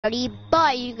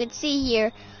but you can see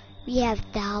here, we have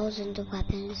thousands of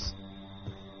weapons.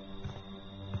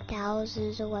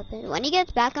 Thousands of weapons. When he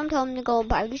gets back, I'm telling him to go in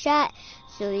party chat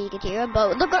so you can hear him.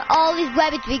 But look at all these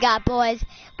weapons we got, boys.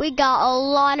 We got a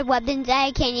lot of weapons.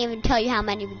 I can't even tell you how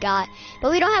many we got.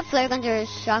 But we don't have flare guns or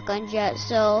shotguns yet,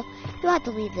 so you'll have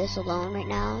to leave this alone right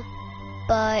now.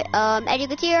 But as you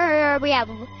can see here, we have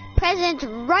presidents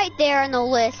right there on the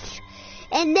list.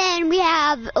 And then we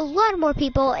have a lot more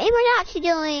people, and we're not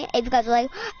stealing it because we're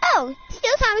like, oh,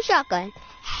 steal time with shotgun.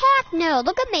 Heck no,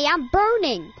 look at me, I'm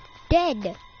burning,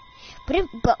 dead.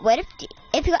 But what if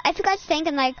you guys think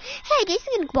I'm like, hey, Jason's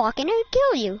gonna walk in and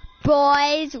kill you,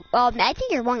 boys? I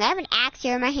think you're wrong. I have an axe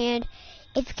here in my hand.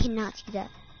 If you cannot see that.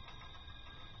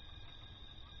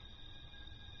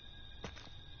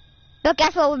 But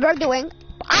guess what we're doing?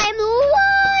 I'm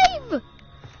live.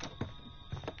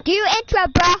 Do your intro,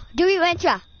 bro. Do your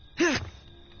intro.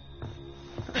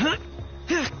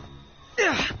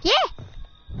 Yeah.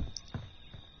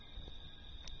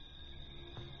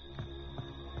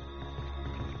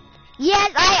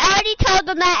 Yes, I already told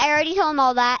them that. I already told them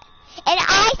all that. And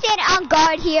I stand on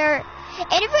guard here.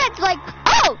 And if it's like,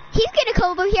 oh, he's gonna come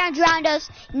over here and drown us.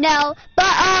 No. But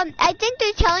I think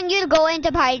they're telling you to go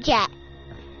into party chat.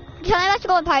 They're telling us to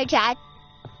go in party chat.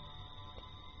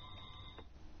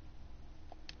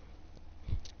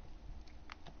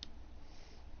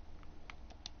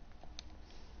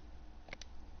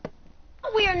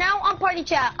 We are now on party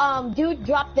chat. Dude,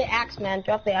 drop the axe, man.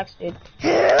 Drop the axe, dude.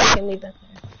 I can leave that there.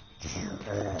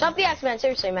 Drop the axe, man.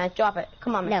 Seriously, man. Drop it.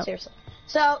 Come on, man. No. Seriously.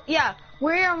 So, yeah.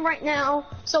 We're on right now.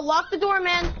 So, lock the door,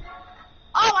 man.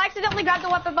 Oh, I accidentally grabbed the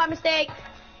weapon by mistake.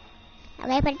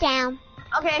 Okay, put it down.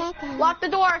 Okay. Lock the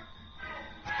door.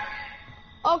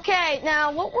 Okay,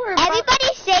 now, what we're...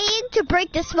 Everybody's saying to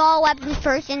break the small weapons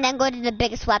first and then go to the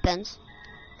biggest weapons.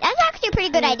 That's actually a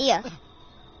pretty good idea.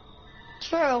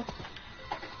 True.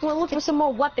 We're looking for some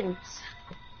more weapons.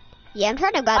 Yeah, I'm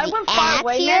trying to grab the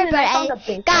axe here, but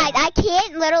guys, I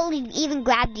can't literally even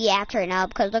grab the axe right now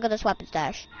because look at this weapon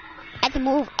stash. I have to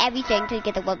move everything to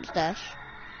get the weapon stash.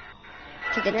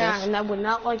 To get yeah, this. and I would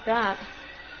not like that.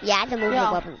 Yeah, I have to move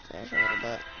the weapon stash a little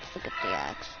bit to get the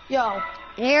axe. Yo.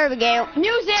 Here we go.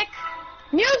 Music!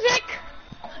 Music!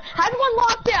 Everyone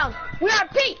lock down! We are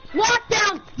Pete!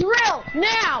 Lockdown! Drill!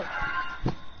 Now!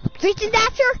 Reach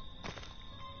disaster?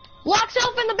 Lock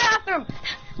self in the bathroom!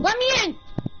 Let me in!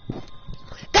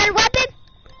 Got a weapon?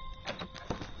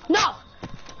 No!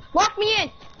 Lock me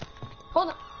in! Hold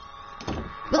on.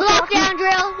 Lockdown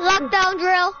drill! Lockdown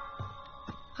drill!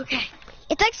 Okay.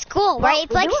 It's like school, right?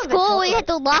 It's like school where you have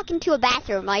to lock into a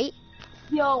bathroom, right?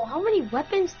 Yo, how many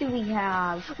weapons do we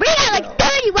have? We got like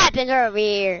 30 weapons over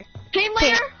here. Pain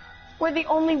layer? We're the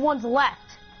only ones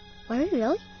left. Are we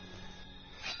really?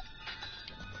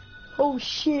 Oh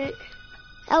shit.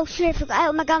 Oh shit, I forgot.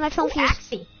 Oh my god, my phone fused.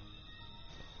 Axie.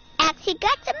 Axie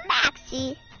got some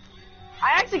Maxie.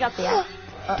 I actually got the axe.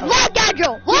 Lockdown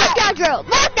drill! Lockdown drill!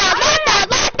 Lockdown! Lockdown!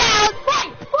 Lockdown!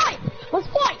 Fight! Fight! Let's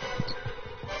fight!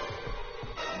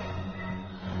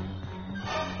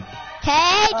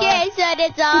 Hey Jason,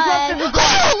 it's on!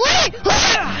 Holy!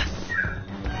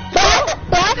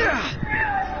 What?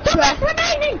 Two minutes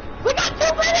remaining! We got 2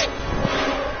 minutes!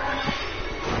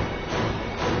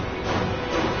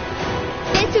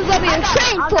 This is what we were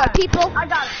trained for, people! I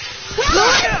got it!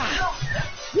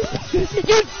 You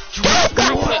don't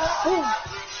got it!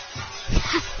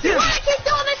 You wanna keep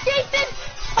doing this, Jason?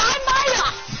 Fine by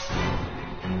us!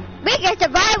 We can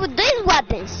survive with these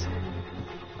weapons!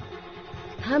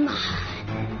 Come on.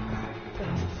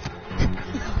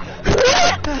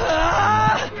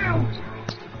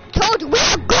 Told you,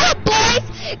 we're good, boys!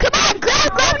 Come on,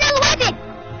 grab another weapon!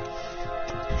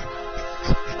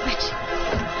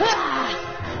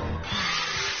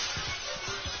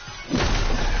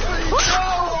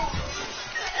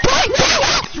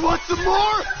 You want some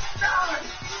more?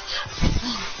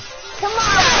 Come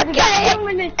on, we got 2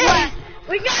 minutes left.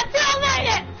 We got 2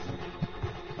 minutes.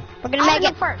 We're gonna make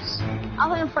it first.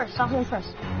 I'll hit him first.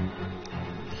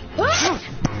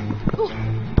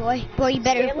 Boy, you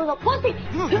better. Hey, little pussy.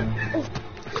 Help me!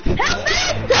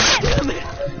 Damn it!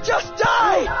 Just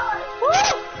die!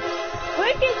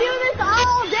 We can do this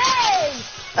all day.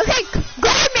 Okay,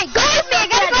 guard me! I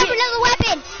gotta grab another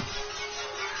weapon!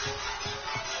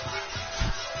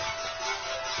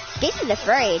 Jason's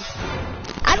afraid.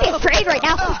 I'm afraid right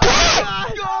now.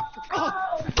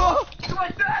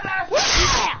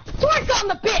 Torch on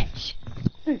the bitch!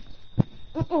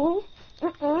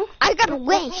 I got a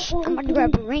winch. I'm gonna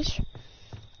grab a winch.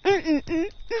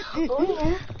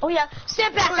 Oh yeah,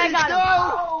 step back, I got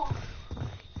him.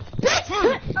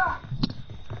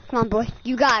 Come on, boy.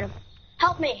 You got him.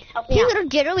 Help me. Help me He's a out. little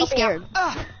jittery Help me scared.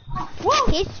 Whoa!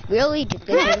 He's really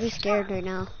jittery scared right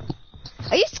now.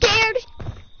 Are you scared?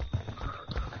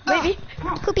 Maybe.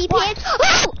 Poopy pants.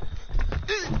 Oh!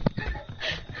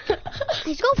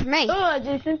 He's going for me. Oh,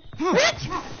 Jason. No!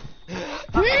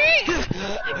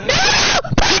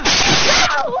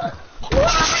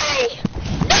 Why?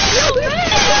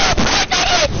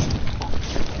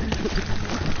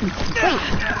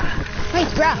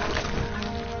 Wait, bro.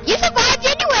 You survived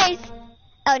anyways.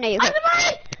 Oh no, you I can't.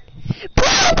 survived!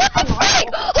 Bro, what the frick?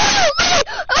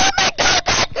 Oh my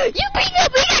god, we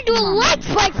gotta do a leg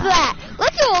spike for that.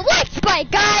 Let's do a leg spike,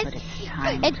 guys.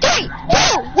 In 3,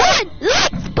 2, 1,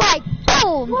 leg spike.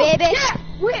 Boom, baby.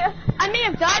 Yeah, I may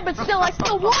have died, but still, I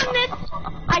still won this.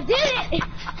 I did it.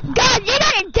 Guys, you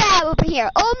gotta die over here.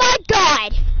 Oh my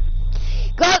god.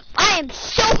 God, I am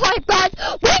so hyped, guys.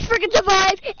 We freaking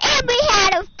survived, and we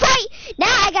had a fight. Now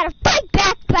I got a fight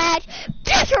back badge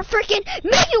just for freaking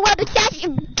making web assassins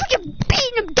and freaking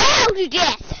beating them down to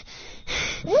death.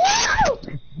 Woo!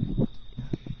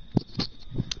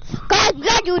 Guys, we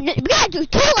gotta do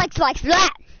 2 leg spikes for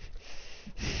that.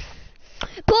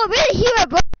 Boy, really hero,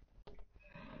 bro.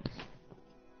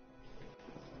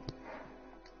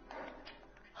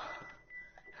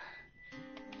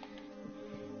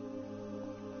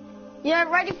 You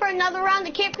ready for another round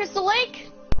of Camp Crystal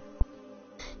Lake?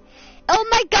 Oh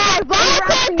my god, Rock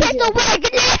Pistol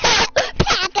Wagon!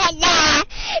 Pack-a-knack!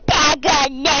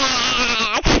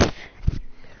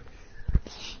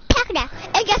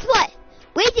 And guess what?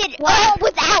 We did it all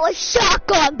without a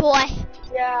shotgun, boy!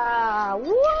 Yeah,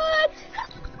 what?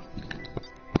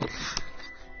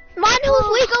 Come on, who's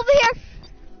weak over here?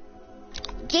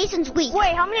 Jason's weak.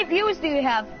 Wait, how many viewers do you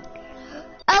have?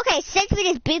 Okay, since we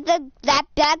just beat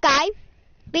that guy,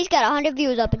 he's got 100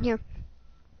 views up in here.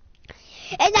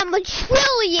 And I'm a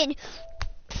trillion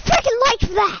freaking likes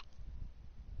for that.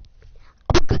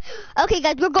 Okay,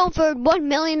 guys, we're going for 1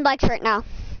 million likes right now.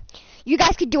 You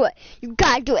guys can do it. You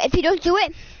gotta do it. If you don't do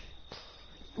it,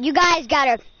 you guys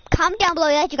gotta comment down below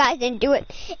that you guys didn't do it.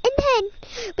 And then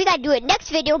we gotta do it next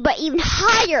video, but even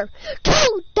higher.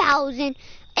 10,000.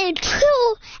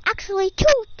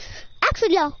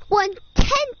 No,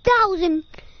 10,000.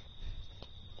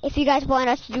 If you guys want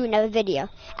us to do another video.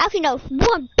 Actually, no,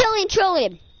 1 billion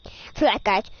trillion for that,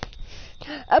 guys.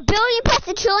 1 billion plus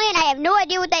a trillion. I have no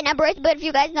idea what that number is, but if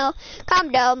you guys know,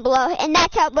 comment down below. And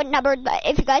that's how what number. But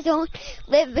if you guys don't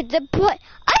live with the put,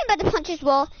 I'm about to punch this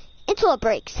wall until it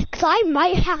breaks, cause I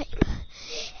might have.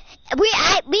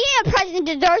 Me and President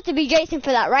deserve to be Jason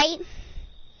for that, right?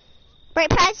 Right,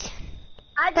 Prez?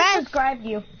 I just subscribed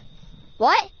you.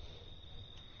 What?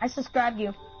 I subscribed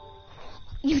you.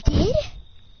 You did?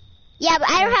 Yeah, but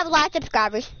I don't have a lot of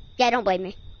subscribers. Yeah, don't blame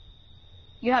me.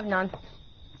 You have none.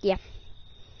 Yeah.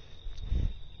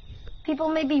 People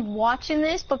may be watching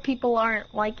this, but people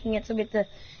aren't liking it, so we have to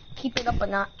keep it up a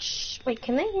notch. Wait,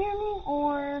 can they hear me,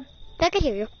 or? I can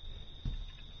hear you.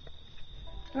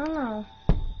 I don't know.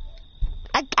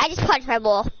 I just punched my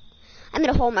wall. I'm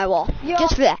gonna hold my wall. Yo.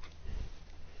 Just for that.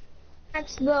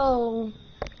 Let's go.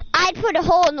 I'd put a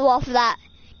hole in the wall for that.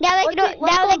 Now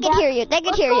they can hear you. They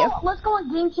can hear you. Let's go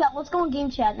on game chat. Let's go on game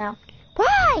chat now.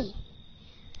 Why?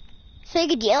 So you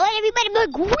can yell at everybody and be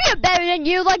like, we're better than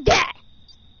you, like that.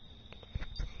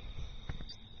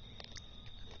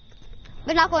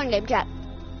 We're not going to game chat.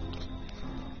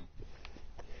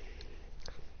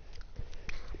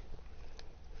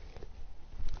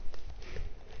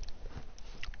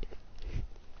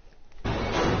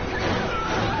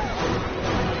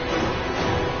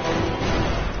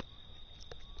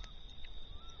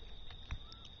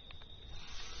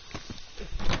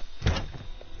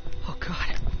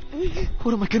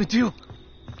 What am I gonna do?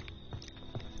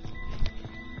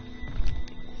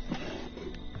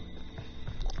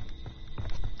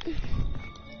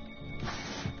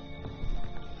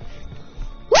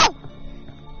 Whoa!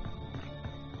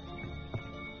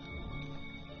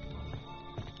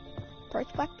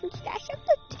 First weapon stash of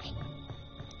the day.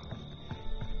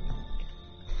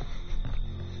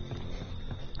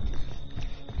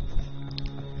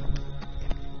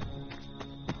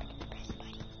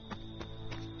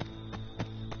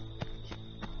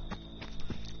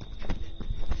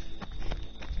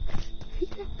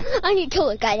 I need to kill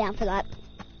a guy down for that.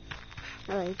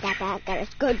 Oh, that got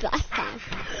us good last time.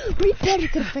 We better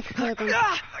get a freaking flare gun.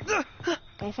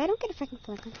 Okay, if I don't get a freaking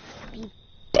flare gun, we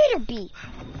better be.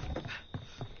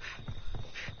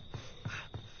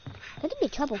 There's gonna be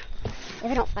trouble if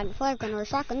I don't find a flare gun or a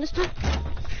shotgun this time.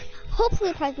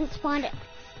 Hopefully, the president spawned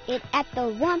it at the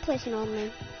one place in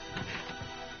only.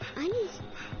 I need.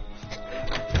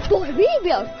 Boy, we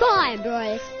be fine,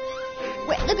 boys.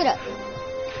 Wait, look it up.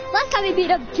 Last time we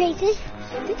beat up Jason.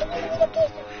 Did we beat up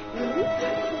Jason?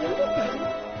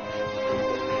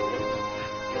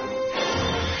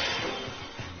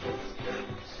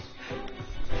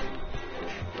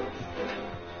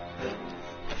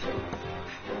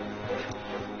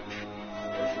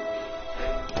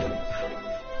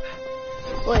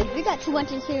 Boys, we got 2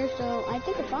 lunches here, so I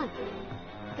think we're fine.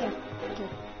 Yeah, okay.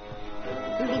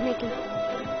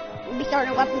 We'll be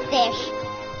starting a weapon stash.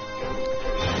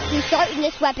 We're starting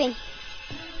this weapon.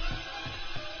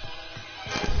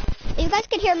 If you guys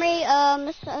could hear me,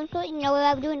 I'm letting you know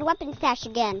I'm doing the weapon stash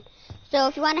again. So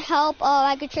if you want to help,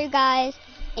 I could show you guys,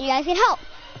 and you guys can help.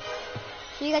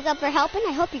 So you guys up for helping?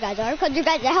 I hope you guys are, because you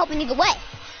guys are helping either way.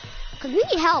 Because we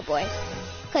need help, boys.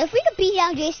 Because if we could beat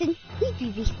down Jason, we'd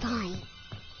be fine.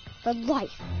 For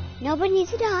life. Nobody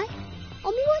needs to die.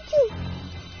 Only one, two.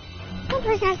 One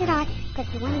person has to die, because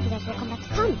the one of you guys will come back to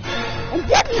Tommy. And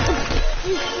then we can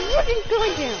fucking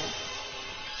going down.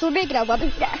 So we're making our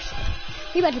weapon stash.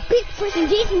 We're about to beat freaking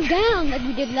Jason down like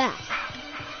we did last.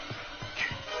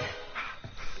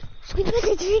 So we're about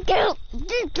to take out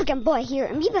this freaking boy here,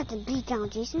 and we're about to beat down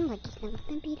Jason like he's never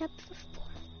been beat up before.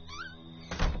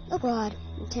 Oh god,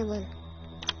 I can't believe it.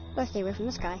 Let's stay away from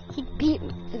this guy. He beat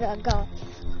me. That guy.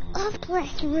 Up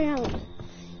last round.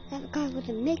 That guy was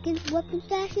making weapon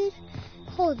stashes.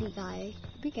 Holy guys,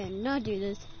 we cannot do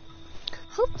this.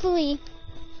 Hopefully.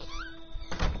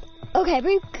 Okay,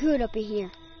 we're good up in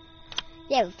here.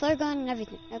 Yeah, with flare gun and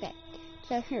everything. Okay,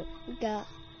 so here we got.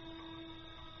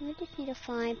 We just need to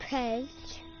find President.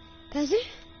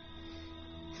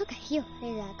 Okay, here,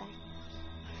 there's that guy.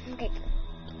 Okay, good.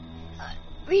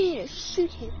 We need to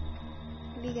shoot him.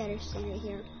 We gotta stand right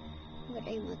here. I'm gonna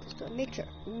aim at this door. Make sure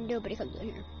nobody comes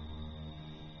in here.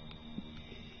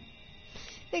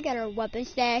 We got our weapon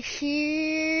stash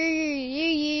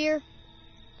here.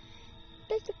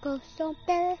 There's a ghost on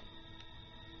there.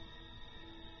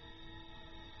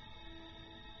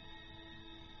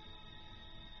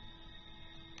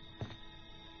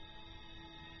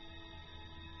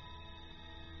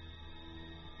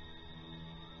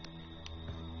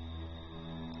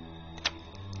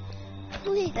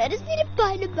 Please, I just need to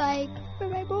find a bike for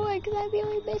my boy, because I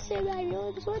really miss him. I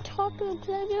really just want to talk to him,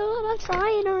 because I know I'm not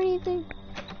trying or anything.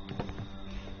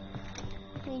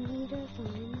 We need to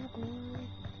find my boy.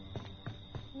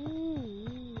 We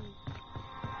need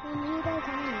to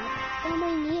find it. And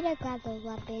we need to grab those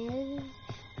weapons.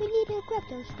 We need to grab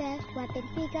those fast weapons.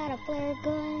 We got a flare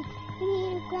gun. We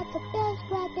need to grab the best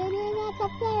weapon, and that's a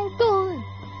flare gun.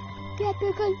 Yeah,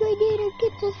 because we need to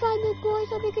get to find this boy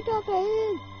so we can talk to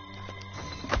him.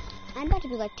 I'm about to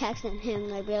be like texting him,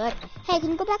 like be like, hey,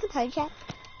 can you go back and party chat?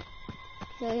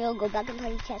 So he'll go back and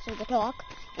party chat so we can talk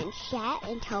and chat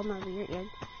and tell him we're in.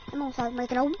 I'm gonna start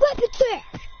making a weapon stash!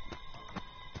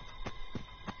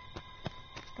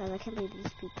 Guys, I can't believe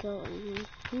these people,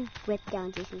 we whipped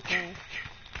down Jason's car.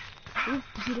 We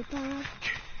beat it down.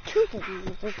 Two of them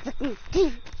with their freaking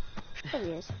team. There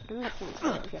he is. I'm not saying it's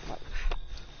over here, but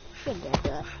good dad do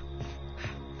it.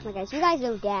 Come on, guys, you guys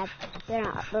know Dad. They're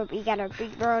not, but we got our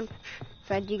big bird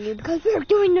friending you because we're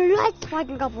doing the lights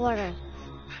fucking couple orders.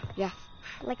 Yeah,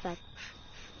 I like that.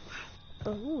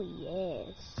 Oh,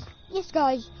 yes. Yes,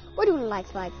 guys, we're doing the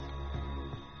lights fight.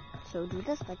 So do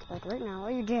this lights fight right now,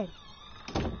 or you're dead.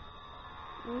 I'm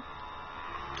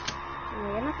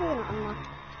not gonna unlock.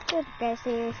 If you guys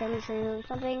see, show me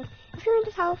something. If you're in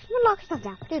this house, unlock yourself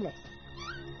down. Do this.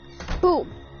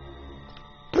 Boom.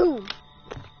 Boom.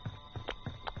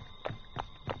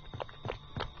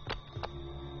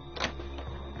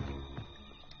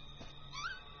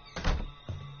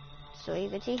 So you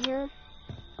can see here,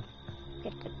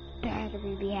 get the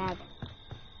battery we have.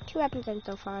 2 weapons in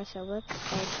so far, so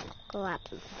let's go at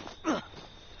them.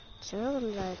 So let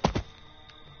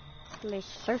me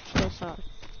search this out.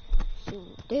 So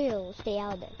they'll stay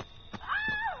out there.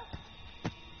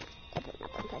 That better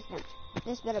not be president.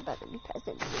 This better be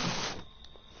president.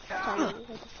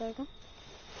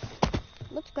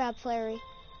 Let's grab Flary.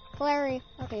 Flary.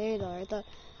 Okay, there you go. I thought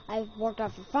I walked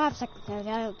off for 5 seconds and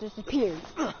I disappeared.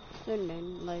 And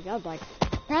then, like, I was like,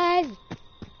 surprise!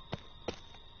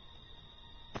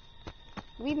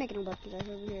 We're making a weapon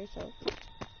over here, so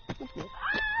let's go.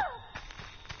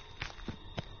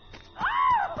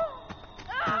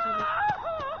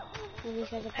 These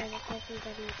guys are playing with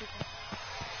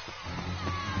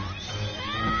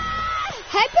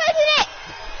Hi, President!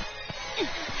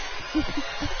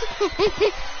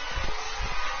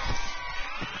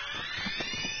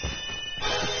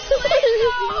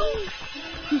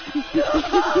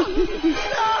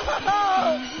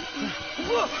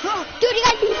 Dude, you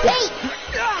gotta be bait!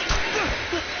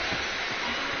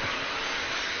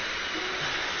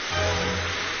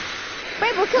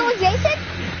 Double kill with Jason?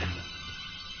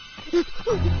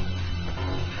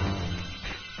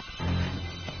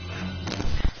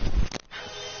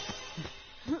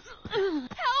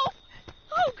 Help!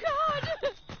 Oh God!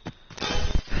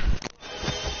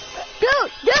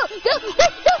 Dude!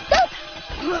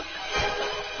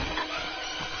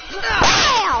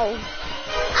 Wow!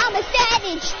 I'm a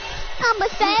savage!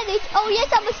 Oh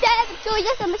yes, I'm a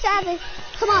savage!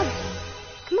 Come on,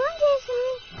 Jason!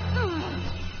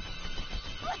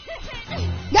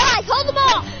 Guys, hold the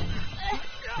ball!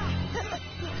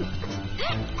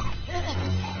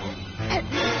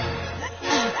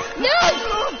 No!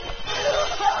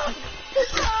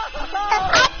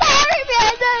 I'm sorry, man. I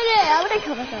did it. I'm gonna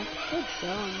kill myself. Good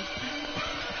job.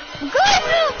 Good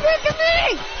move, look at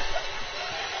me!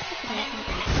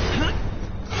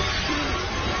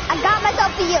 I got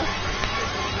myself for you.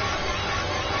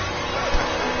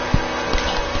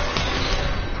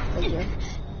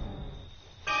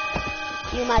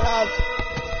 You my love.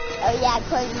 Oh yeah,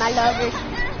 cause my lovers.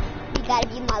 You gotta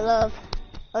be my love.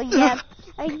 Oh yeah.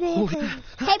 Are you ready? Hey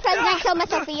President, I killed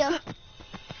myself for you.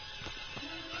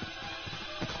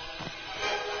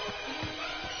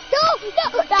 No!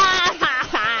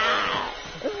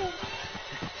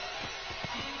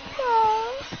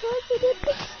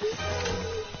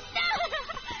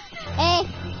 Hey.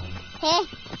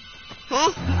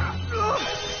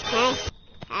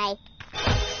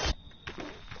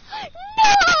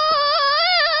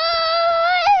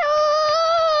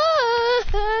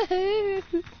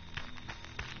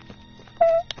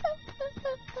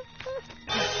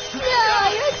 No,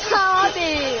 you're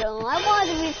Tommy. I want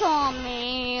to be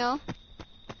Tommy.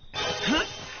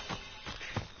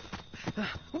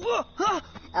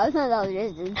 I was not all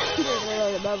this.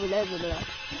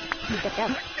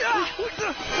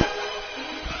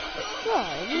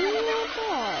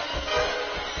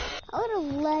 I would have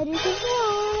let it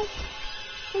go.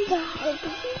 And died.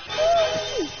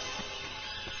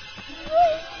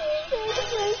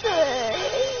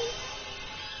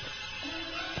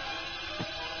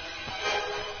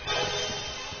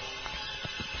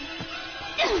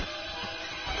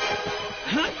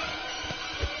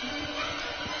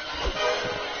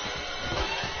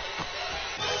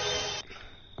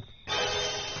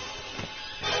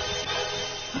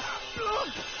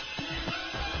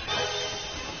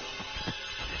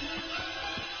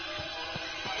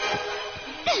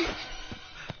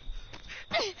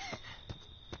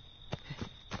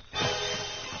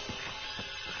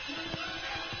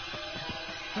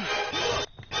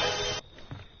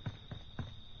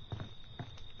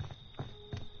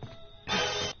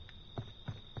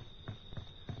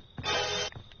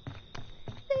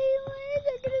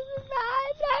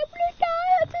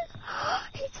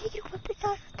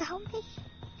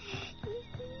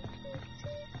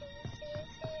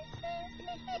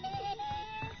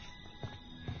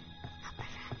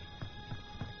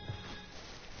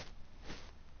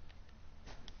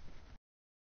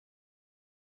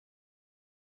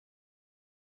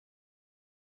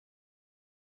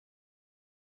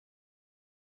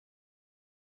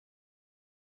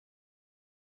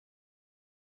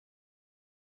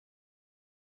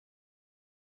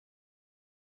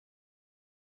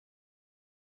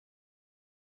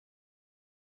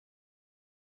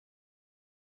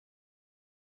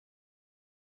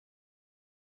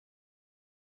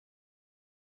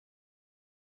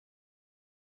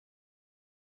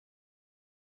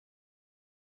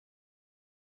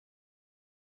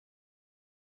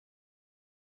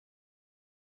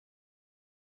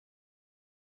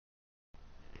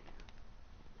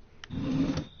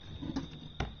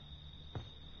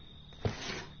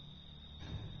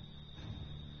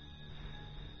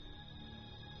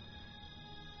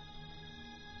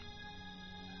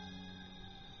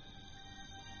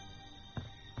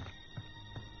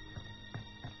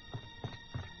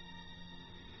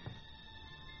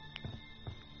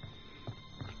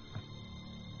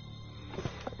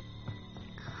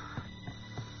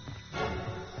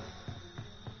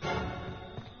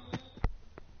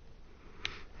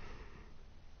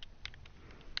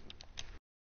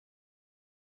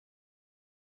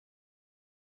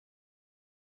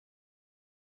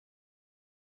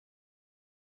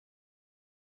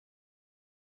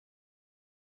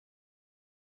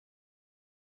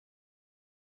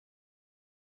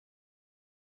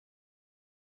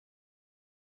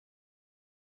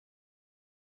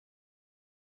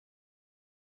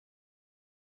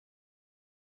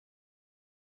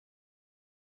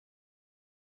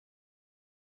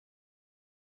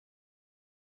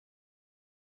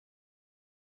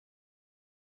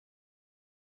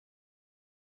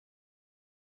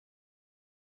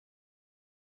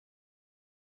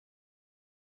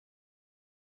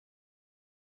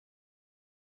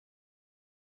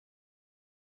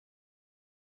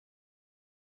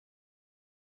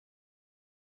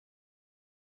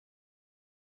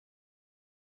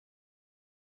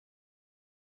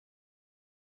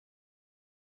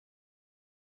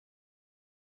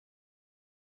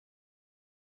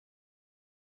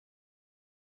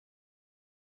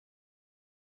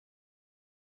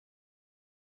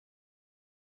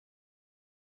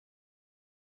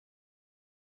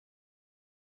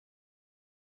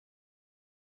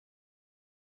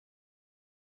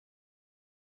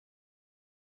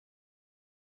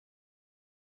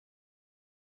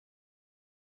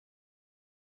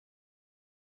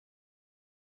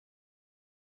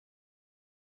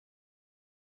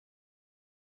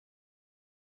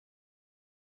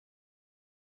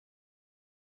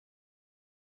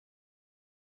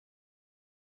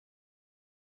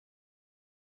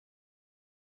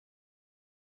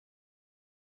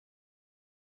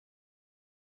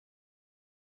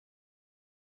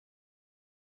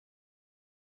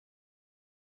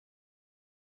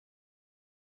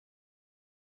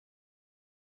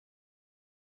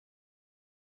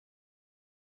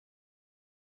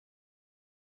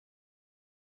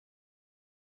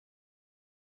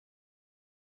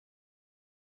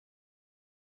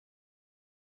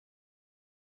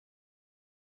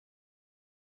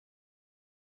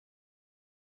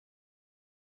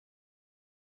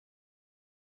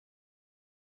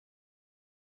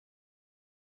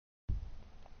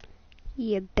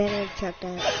 You better check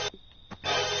that.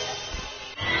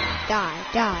 Die,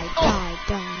 die, die,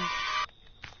 die.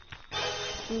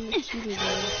 I'm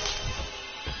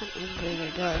angry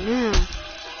to die now.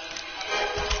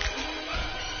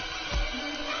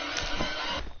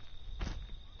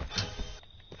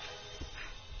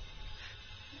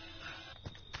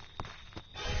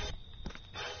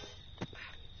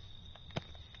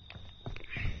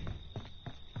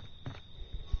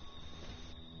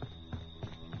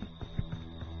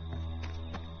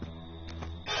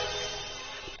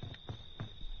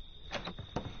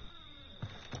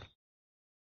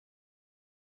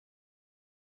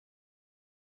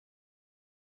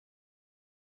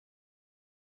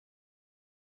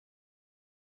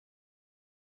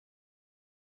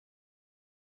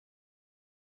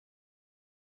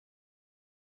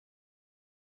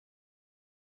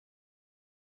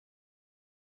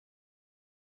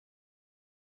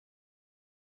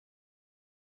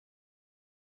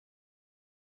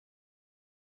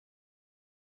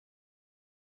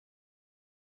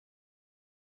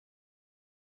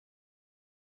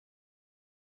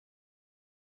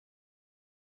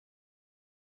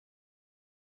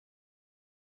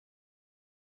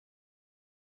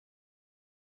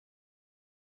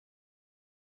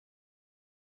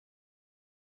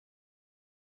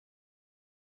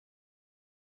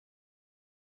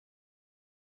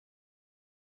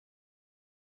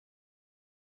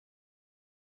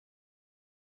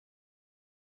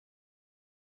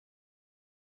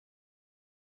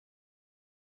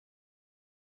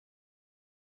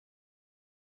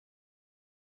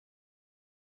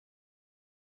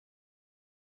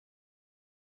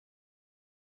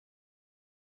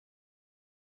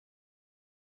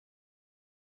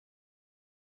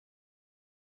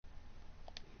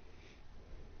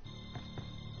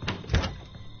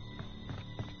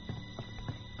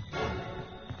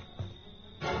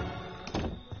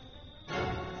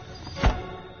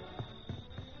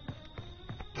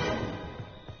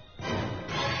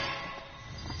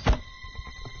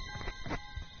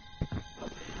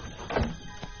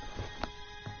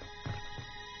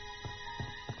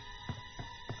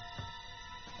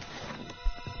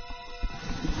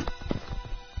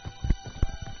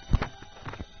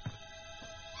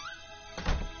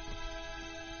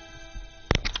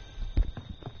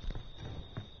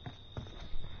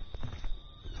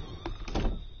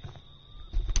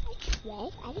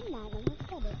 Red? I did not know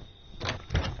what's red.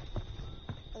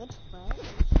 It's red.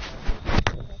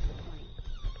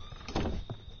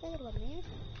 Look at what man.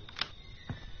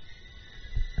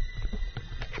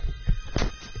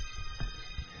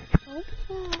 Oh,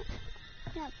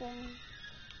 it's not going.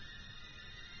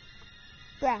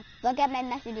 Bruh, look at my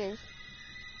messages.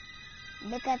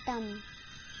 Look at them.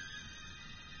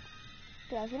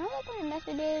 Bruh, if you don't look at my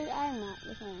messages, I'm not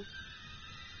listening.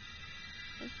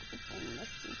 Look at the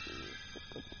messages.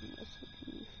 Look at the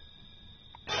messages.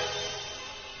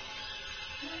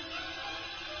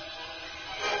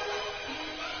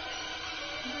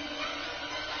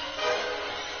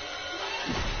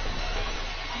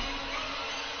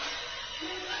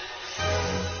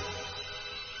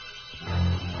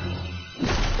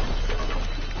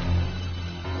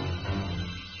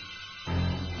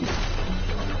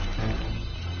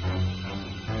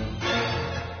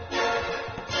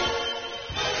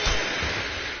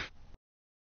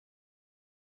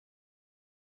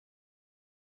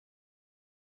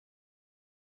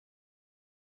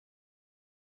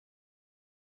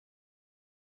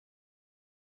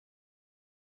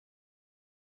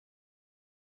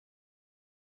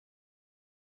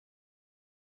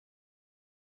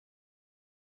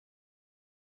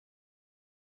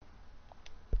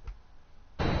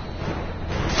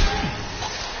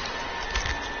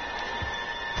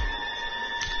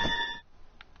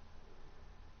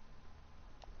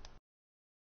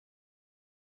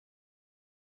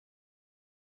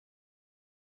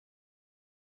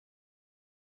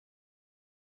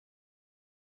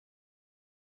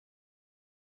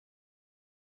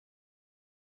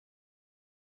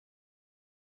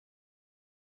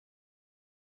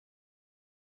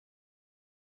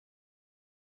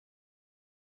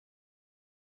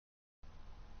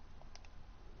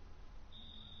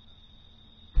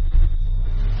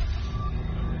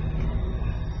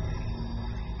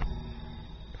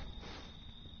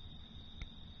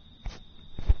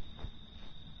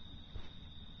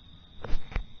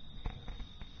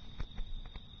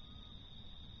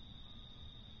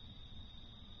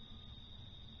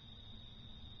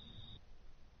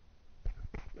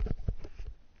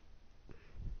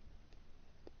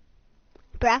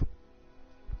 Bruh.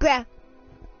 Bruh.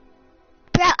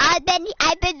 Bruh, I've been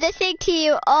listening to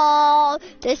you all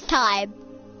this time.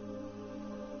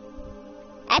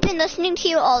 I've been listening to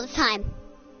you all the time.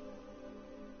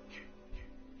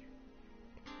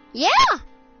 Yeah!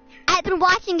 I've been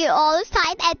watching you all this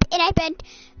time, and I've been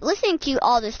listening to you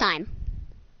all this time.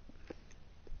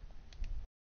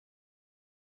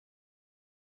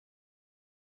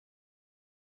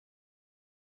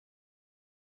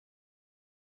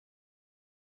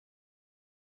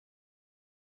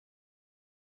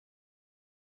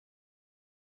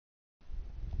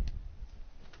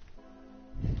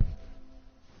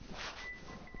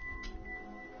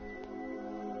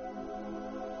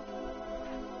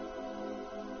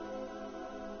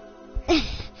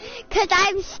 Because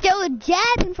I'm still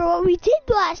jabbing for what we did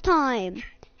last time.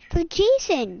 For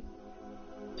Jason.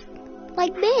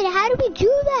 Like, man, how did we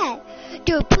do that?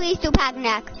 Dude, please do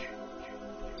Packanack.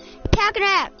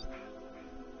 Packanack!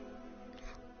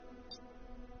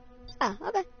 Oh,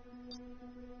 okay.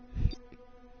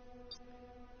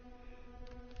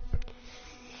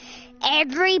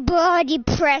 Everybody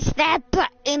press that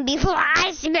button before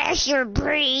I smash your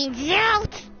brains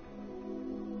out!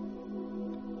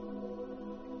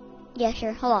 Yeah,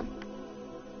 sure. Hold on.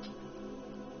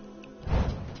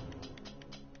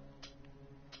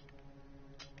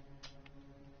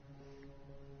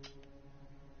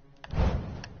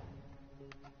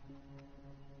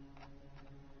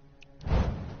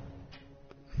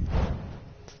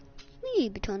 We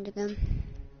need batons again.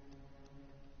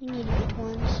 We need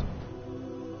batons.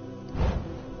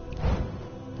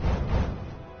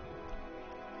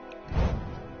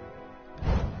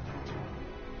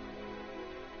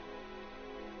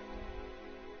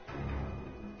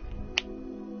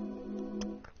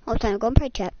 Oh, time to go and play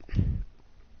chat.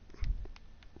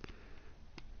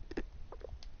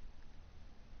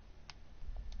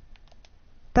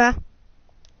 Bruh.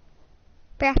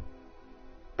 Bruh.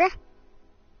 Bruh.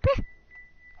 Bruh.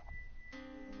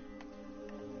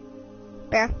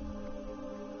 Bruh.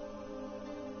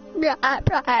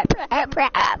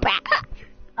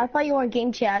 I thought you were in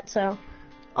game chat, so.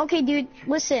 Okay, dude,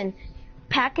 listen.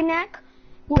 Packanack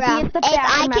will be at the if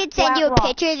I bathroom could at send you a Flat Rock.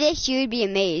 picture of this, you'd be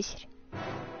amazed.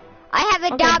 I have a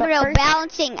Okay, but domino first,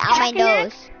 bouncing on my Packanack-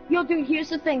 nose. Yo, dude, here's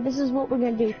the thing. This is what we're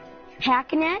gonna do.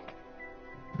 Packanack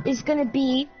is gonna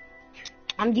be,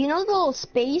 do you know the little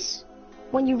space?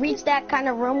 When you reach that kind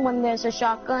of room when there's a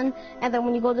shotgun, and then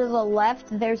when you go to the left,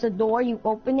 there's a door, you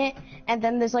open it, and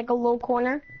then there's like a little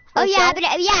corner. Oh or yeah, so.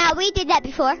 but yeah, we did that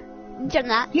before. We've done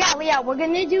that. Yeah, we're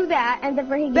gonna do that, and then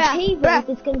for Higgy Havens,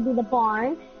 it's gonna be the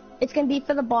barn. It's gonna be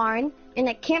for the barn, and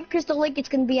at Camp Crystal Lake, it's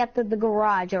gonna be at the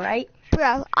garage, alright?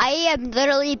 Bro, I am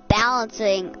literally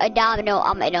balancing a domino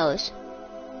on my nose.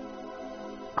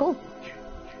 Cool.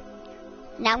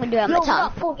 Now I'm gonna do it on my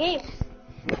tongue. Full game.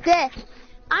 There.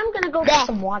 I'm gonna go There. get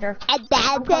some water. And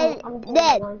I'm going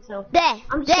one, so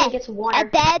I'm just gonna get some water.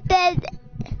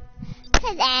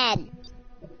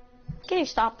 Can you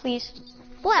stop, please?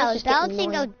 Well, I was That's just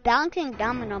getting balancing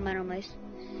domino on my nose.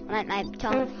 My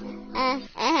tongue.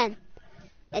 And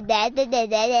the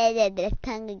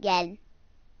tongue again.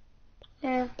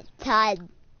 Yeah. Tongue.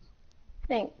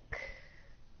 Think.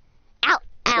 Ow,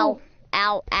 ow, Ooh.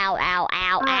 ow, ow, ow,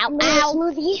 ow, ow, Little ow.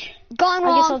 smoothie. Going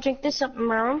I guess I'll wrong. drink this up in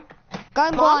my room.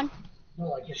 Going Huh? wrong.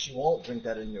 Well, I guess you won't drink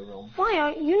that in your room.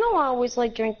 Why? You know I always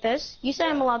like drink this. You said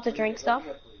I'm allowed to drink stuff.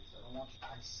 I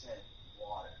said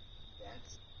water.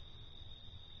 That's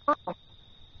Oh.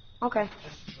 Okay.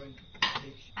 just drink. It takes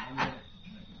you 1 minute to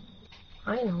drink.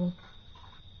 I know.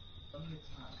 Plenty of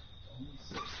time. Only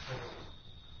 6 minutes.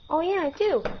 Oh yeah, I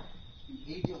do.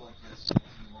 Behavior like this, you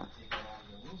won't take it out of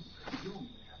your room because you don't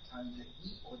even have time to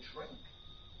eat or drink.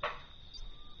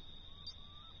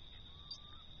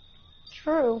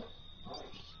 True.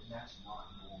 And that's not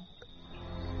normal.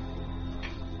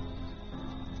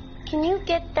 Can you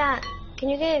get that? Can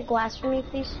you get a glass for me,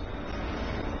 please?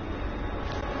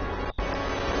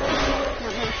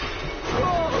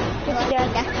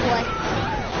 That's what.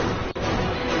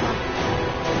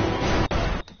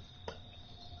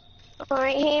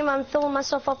 Alright, Haim, I'm filling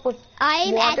myself up with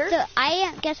I'm water.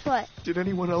 guess what? Did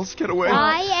anyone else get away?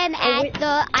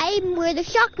 I'm where the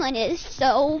shotgun is,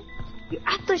 so. You're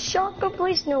at the shotgun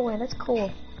place? No way, that's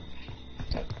cool.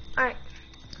 Alright.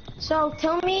 So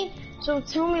tell me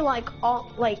like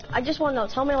I just wanna know,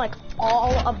 tell me like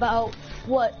all about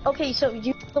what okay, so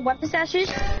you the weapon stashes?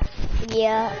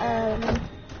 Yeah,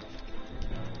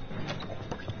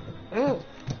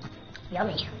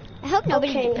 Yummy. I hope nobody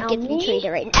Okay, now gets me me? treated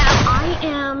right now. I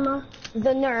am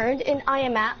the nerd and I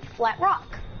am at Flat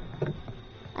Rock.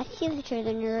 I see the tree,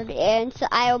 the nerd, and so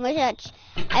I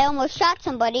almost shot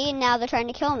somebody, and now they're trying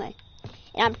to kill me.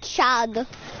 And I'm Chad.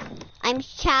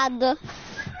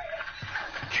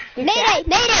 Mayday!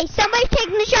 Mayday! Somebody's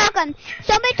taking the shotgun!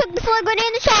 Somebody took the flare grenade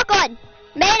and the shotgun!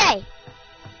 Mayday!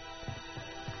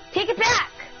 Take it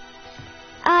back!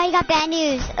 I got bad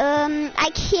news. I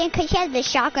can't because she has the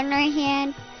shotgun in her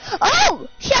hand. Oh!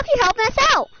 She actually helping us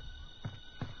out!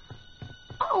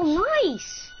 Oh,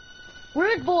 nice!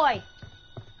 Rude boy.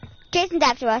 Jason's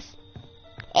after us.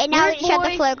 And now Rude she shot the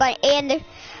boy. flare gun and the...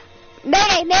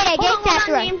 Mayday! Mayday! Jason's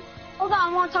after us. Name. Hold on,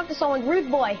 I want to talk to someone. Rude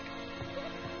boy.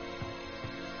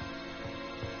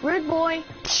 Rude boy.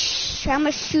 I'm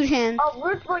gonna shoot him. Oh,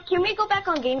 rude boy. Can we go back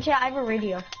on game chat? I have a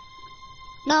radio.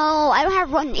 No, I don't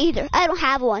have one either. I don't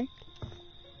have one.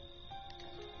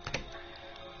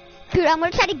 Dude, I'm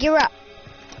gonna try to gear up.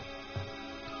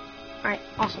 Alright,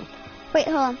 awesome. Wait,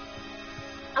 hold on.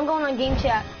 I'm going on game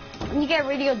chat. When you get a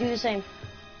radio, do the same.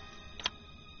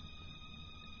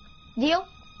 Deal?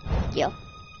 Deal.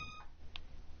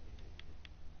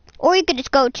 Or you could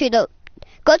just go to the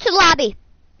lobby.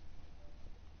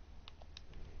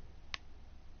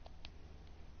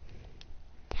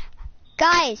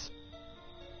 Guys.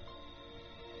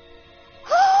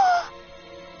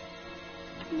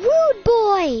 Rude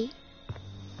boy.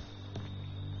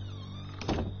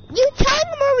 You telling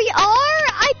them where we are?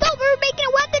 I thought we were making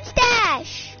a weapon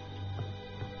stash.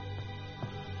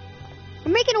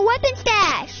 We're making a weapon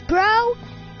stash, bro.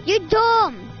 You're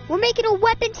dumb. We're making a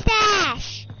weapon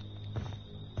stash.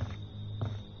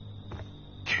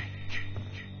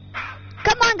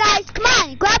 Come on, guys. Come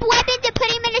on. Grab weapons and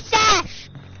put him in the stash.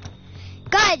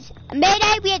 Guys,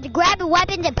 Mayday, we have to grab the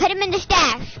weapons and put them in the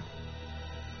stash.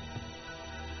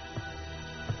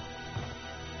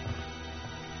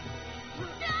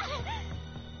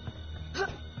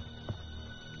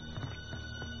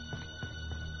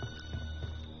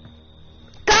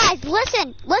 Guys,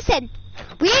 listen.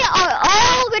 We are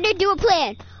all going to do a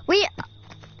plan. Wait.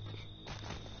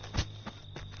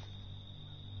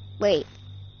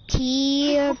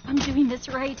 Here. I'm doing this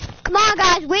right. Come on,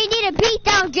 guys. We need to beat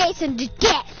down Jason to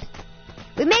death.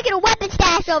 We're making a weapon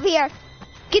stash over here.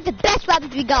 Get the best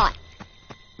weapons we got.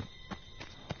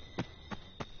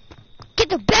 Get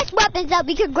the best weapons that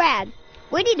we can grab.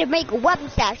 We need to make a weapon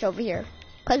stash over here.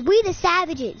 Because we the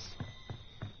savages.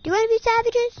 Do you want to be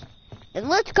savages? Then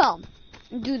let's go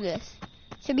and do this.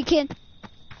 So we can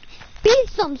be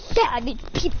some savage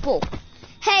people.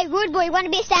 Hey, rude boy, you want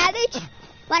to be a savage?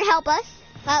 Want to help us?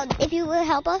 Well, if you will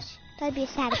help us, that'd be a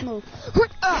savage move.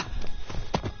 What?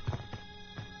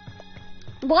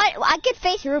 I could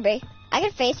face Ruby. I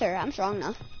could face her. I'm strong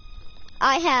enough.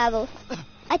 I have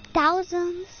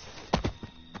 1,000.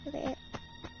 Okay.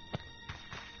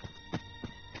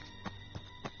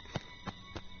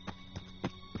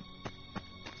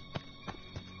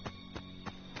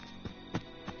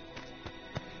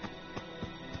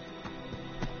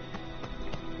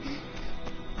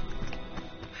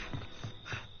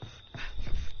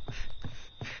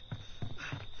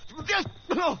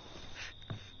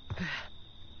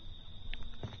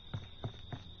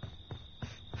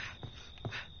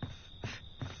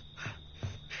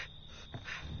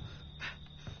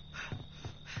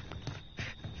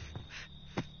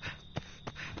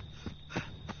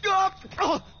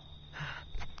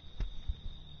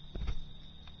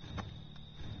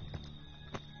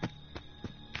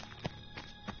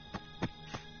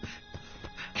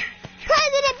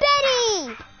 President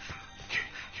Benny!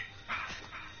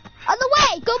 On the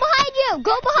way! Go behind you!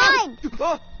 Go behind!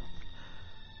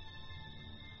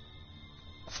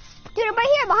 Dude, I'm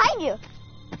right here behind you.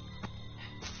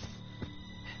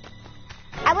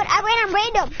 I ran on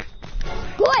random.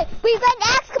 Boy, we've got an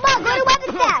axe. Come on, go to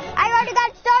weapon stash. I already got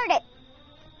it started.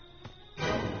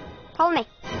 Hold me.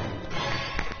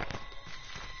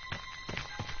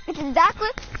 It's exactly...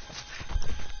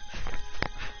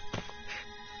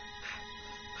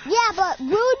 Yeah, but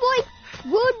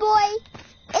Rude Boy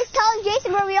is telling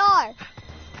Jason where we are.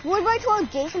 Rude Boy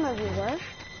told Jason where we were.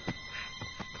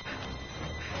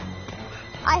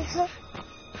 I heard...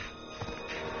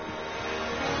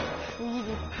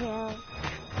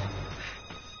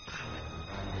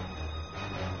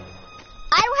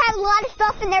 I don't have a lot of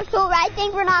stuff in there, so I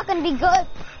think we're not going to be good.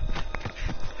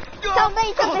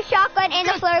 Somebody took the shotgun and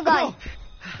the flare gun.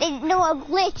 They know a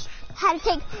glitch. Had to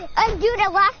take... dude, the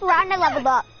last round I leveled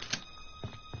up.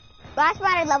 Last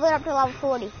round I leveled up to level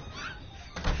 40.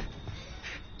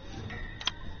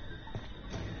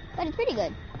 But it's pretty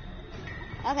good.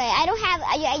 Okay, I don't have...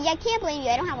 I can't blame you.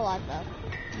 I don't have a lot, though.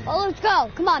 Oh, let's go.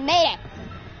 Come on, Mayday.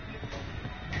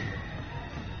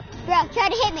 Bro, try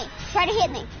to hit me. Try to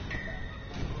hit me.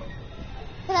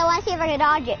 Because I want to see if I can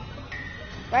dodge it.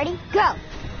 Ready? Go.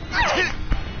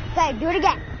 Okay, do it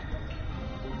again.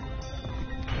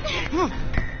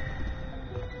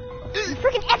 You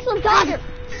freaking excellent dodger.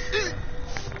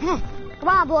 Come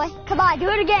on, boy. Come on, do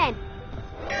it again.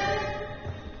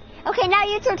 Okay, now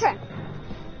it's your turn.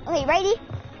 Okay, ready?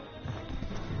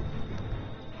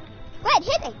 Go ahead,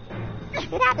 hit me. See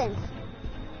what happens.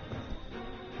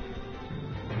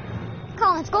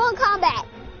 Collins, go in combat.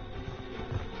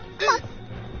 Come on.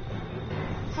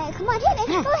 Hey, come on, hit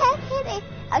me. Go ahead, hit me.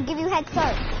 I'll give you a head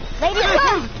start. Ladies,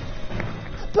 go.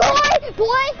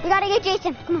 Boy, we gotta get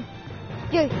Jason. Come on.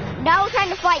 Dude, now we're trying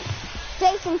to fight.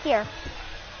 Jason's here.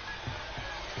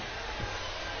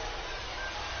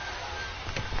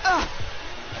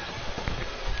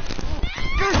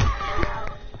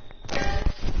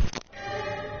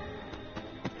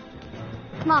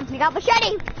 Come on, we got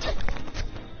machete.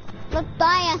 Let's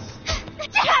die us.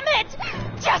 Damn it!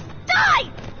 Just die!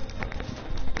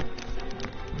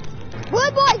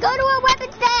 Good boy, go to our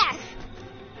weapon stash.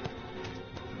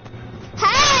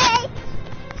 Hey!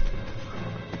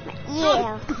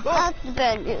 Yeah, that's the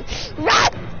bad news.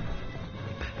 Run!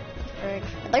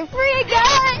 They're free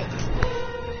again!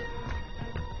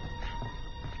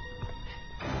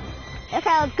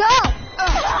 Okay, let's go!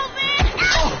 Help me!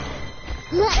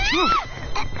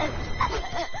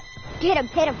 Hit him,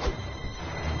 hit him.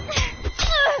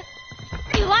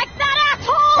 You like that,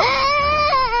 asshole?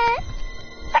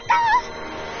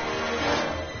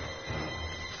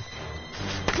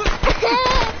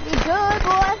 You good,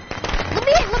 boy? Let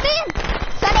me in.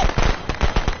 Shut it.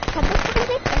 Come on,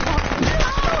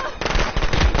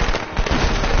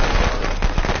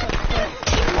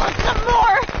 You want some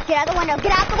more? get out the window,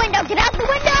 get out the window, get out the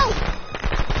window!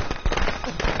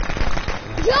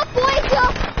 Jump, boy,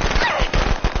 jump!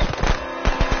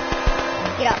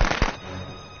 Get up.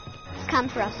 It's come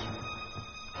for us.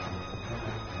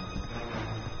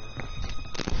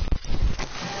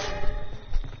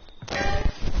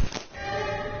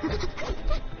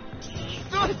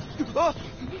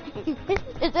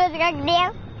 Is this what I can do?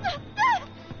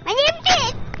 My name's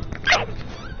Jit!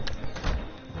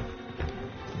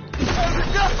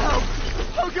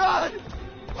 Oh, God!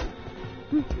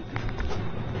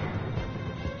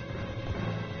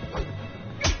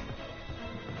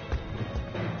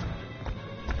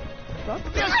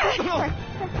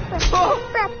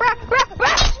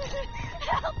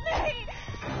 Help me!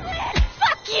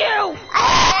 Fuck you!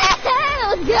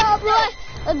 Let's go, boy!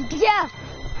 Let's go!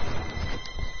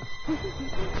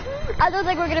 I don't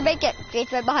think we're gonna make it.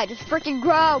 Jake's right behind us. Freaking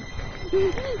grow!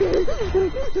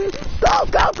 Go,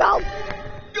 go, go!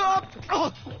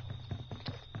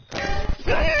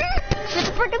 Shut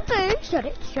the freaking food. Shut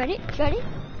it.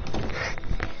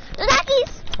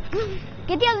 Luckies!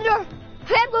 Get the other door.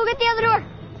 Ham, go get the other door.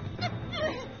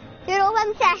 Dude, old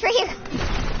lemon stash right here.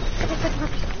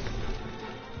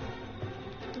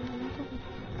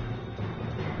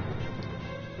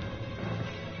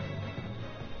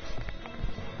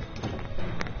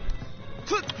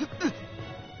 Quick.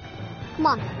 Come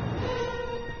on.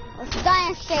 Let's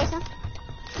dance, Jason.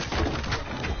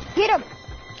 Get him.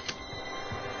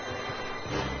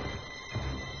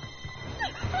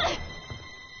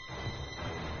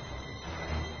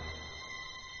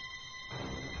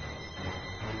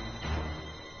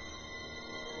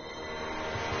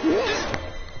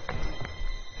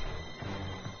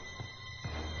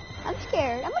 I'm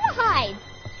scared. I'm gonna hide.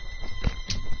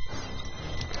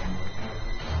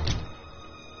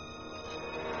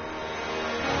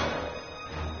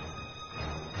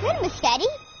 Good, Machete.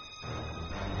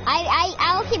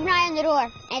 I will keep an eye on the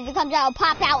door. And if it comes out, I'll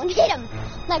pop out and hit him.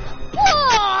 Like,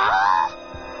 whoa!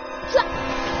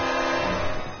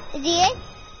 Is he it?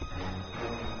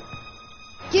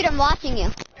 Dude, I'm watching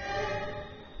you.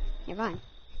 You're fine.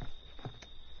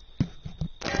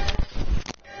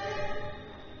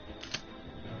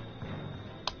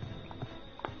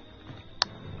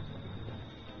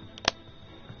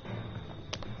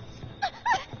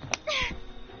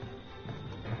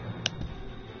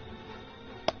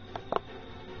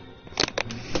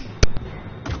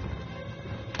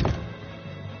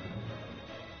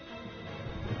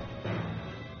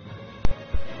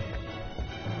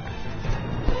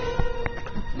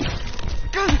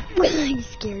 You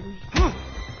scared me.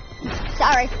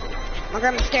 Sorry. My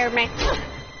grandma scared me.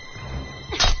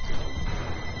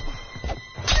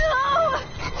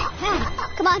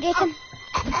 Come on, Jason.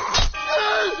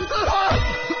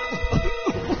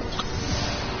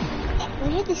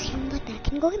 Where did this sound like that?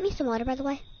 Can you go get me some water, by the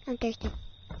way? I'm thirsty.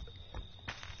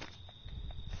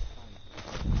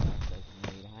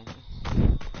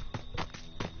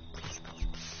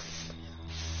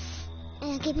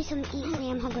 Give me some to eat, honey.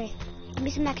 I'm hungry. Give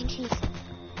me some mac and cheese.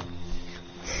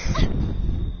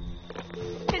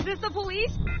 Is this the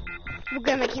police? Well,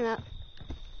 Grandma came out.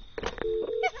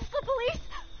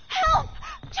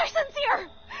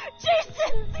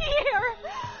 Jason's here!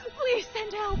 Please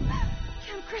send help.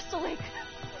 Camp Crystal Lake.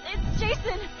 It's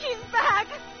Jason. He's back.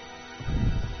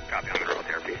 Copy on the road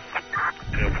therapy.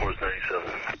 Air Force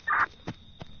 97.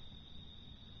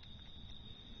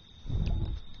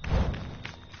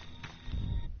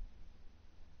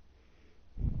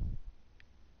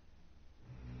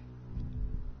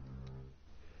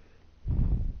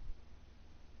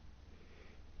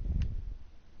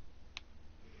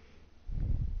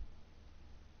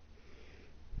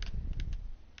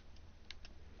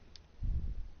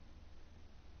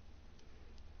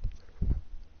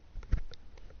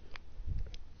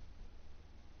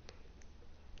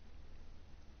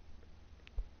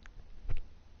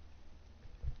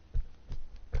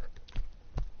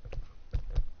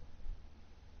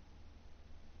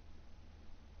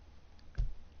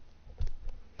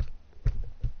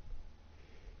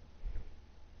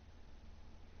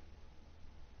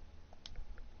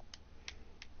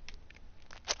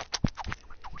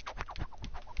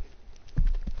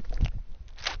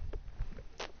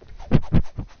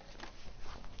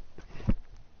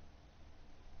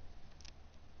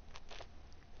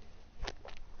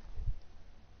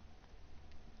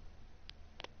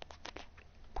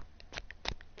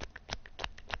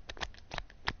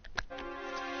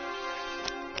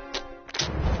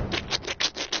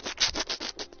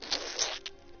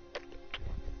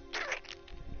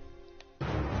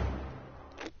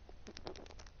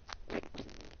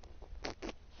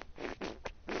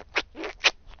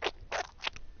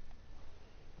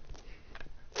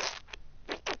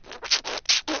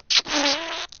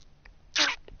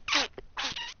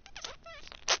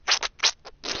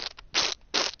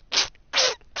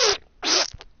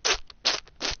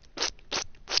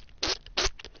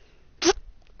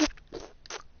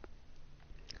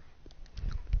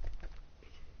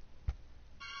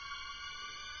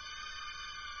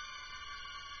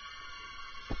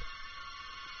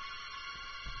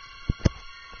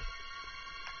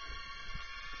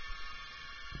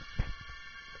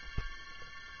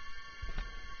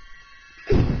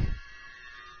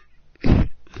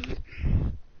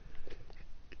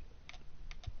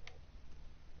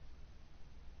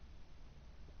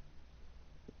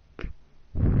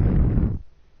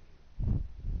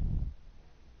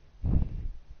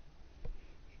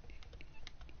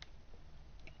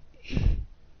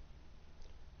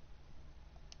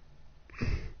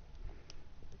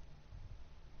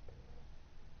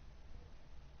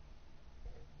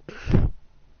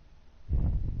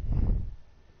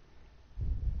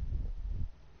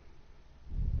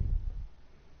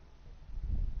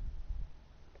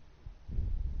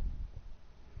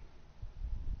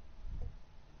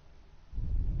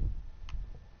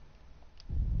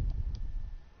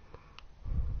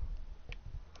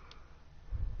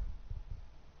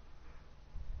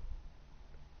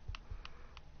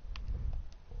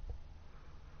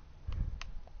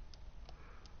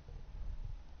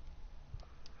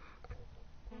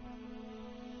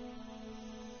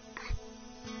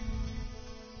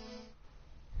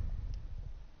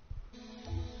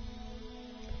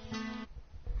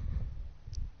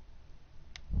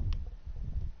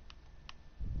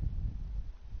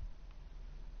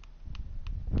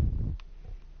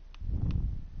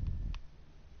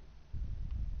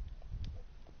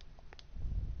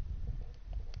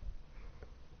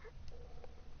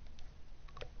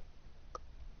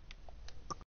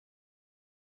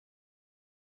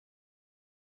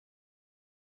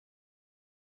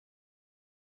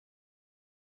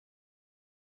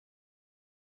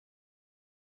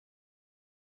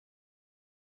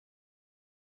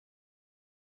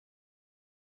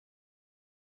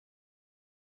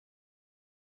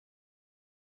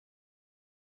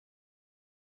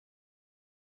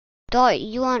 Thought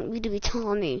you want me to be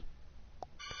telling me.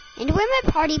 And where my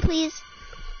party, please?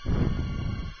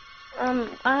 I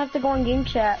have to go in game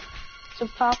chat to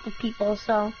talk with people,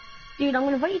 so... Dude, I'm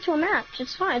gonna invite you to a match.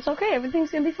 It's fine. It's okay.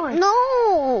 Everything's gonna be fine.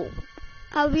 No!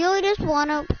 I really just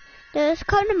wanna... Just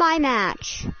come to my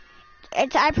match.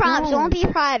 I promise, No. it won't be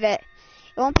private.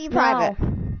 It won't be private.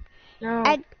 No.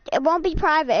 It won't be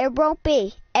private. It won't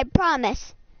be. I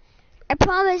promise. I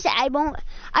promise I won't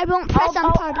press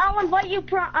on party. I'll invite you.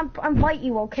 Invite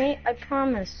you, okay? I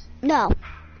promise. No.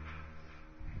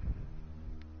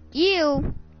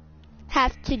 You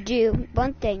have to do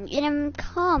one thing and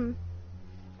come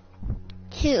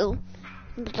to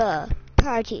the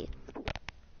party.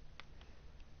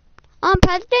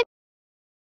 President?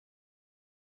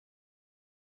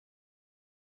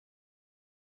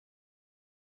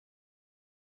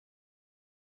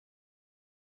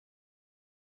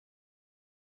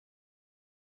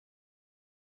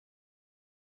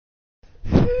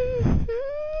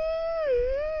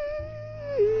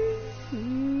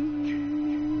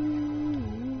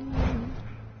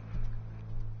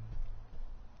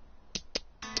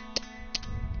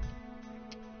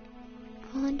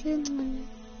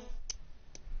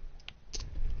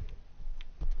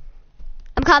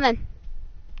 coming.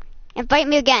 Invite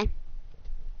me again.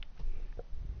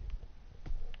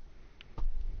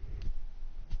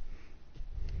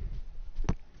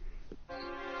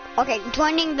 Okay,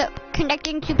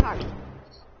 connecting to party.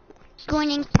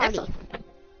 Joining party.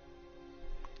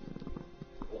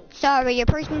 Sorry, your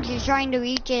person you're trying to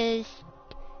reach is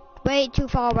way too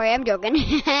far away. I'm joking.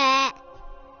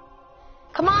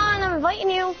 Come on, I'm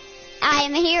inviting you. I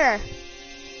am here.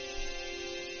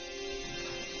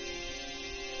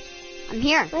 I'm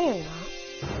here. No, you're not.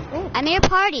 No. I'm in a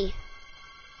party.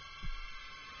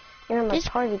 You're in my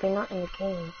party, but not in the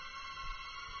game.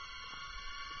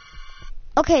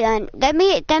 Okay then,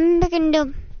 we can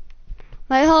do.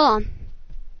 Wait, hold on.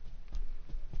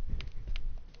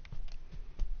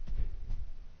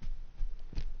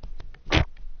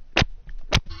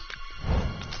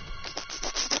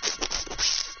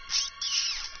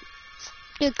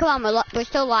 Dude, come on, we're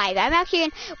still live. I'm actually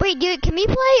in. Wait, dude, can we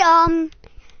play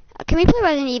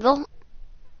Resident Evil?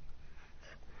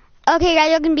 Okay,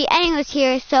 guys, we're gonna be ending this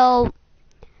here, so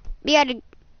we gotta.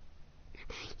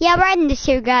 Yeah, we're ending this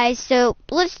here, guys. So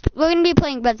we're gonna be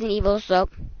playing Resident Evil. So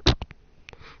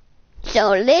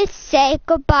let's say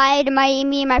goodbye to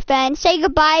me and my friends. Say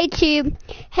goodbye to.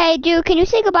 Hey, dude, can you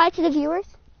say goodbye to the viewers?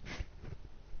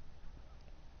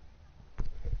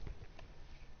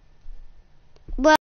 Well.